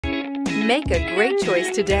Make a great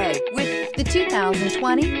choice today with the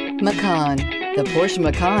 2020 Macan. The Porsche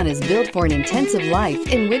Macan is built for an intensive life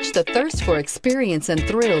in which the thirst for experience and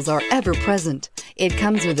thrills are ever present. It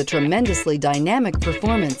comes with a tremendously dynamic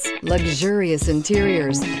performance, luxurious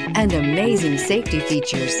interiors, and amazing safety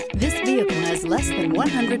features. This vehicle has less than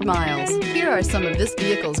 100 miles. Here are some of this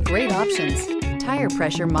vehicle's great options: tire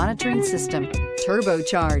pressure monitoring system,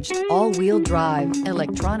 turbocharged, all-wheel drive,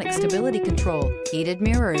 electronic stability control, heated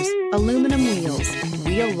mirrors, aluminum wheels,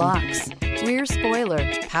 wheel locks, rear spoiler,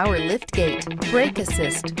 power liftgate, brake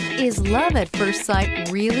assist. Is love at first sight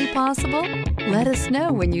really possible? Let us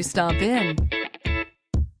know when you stop in.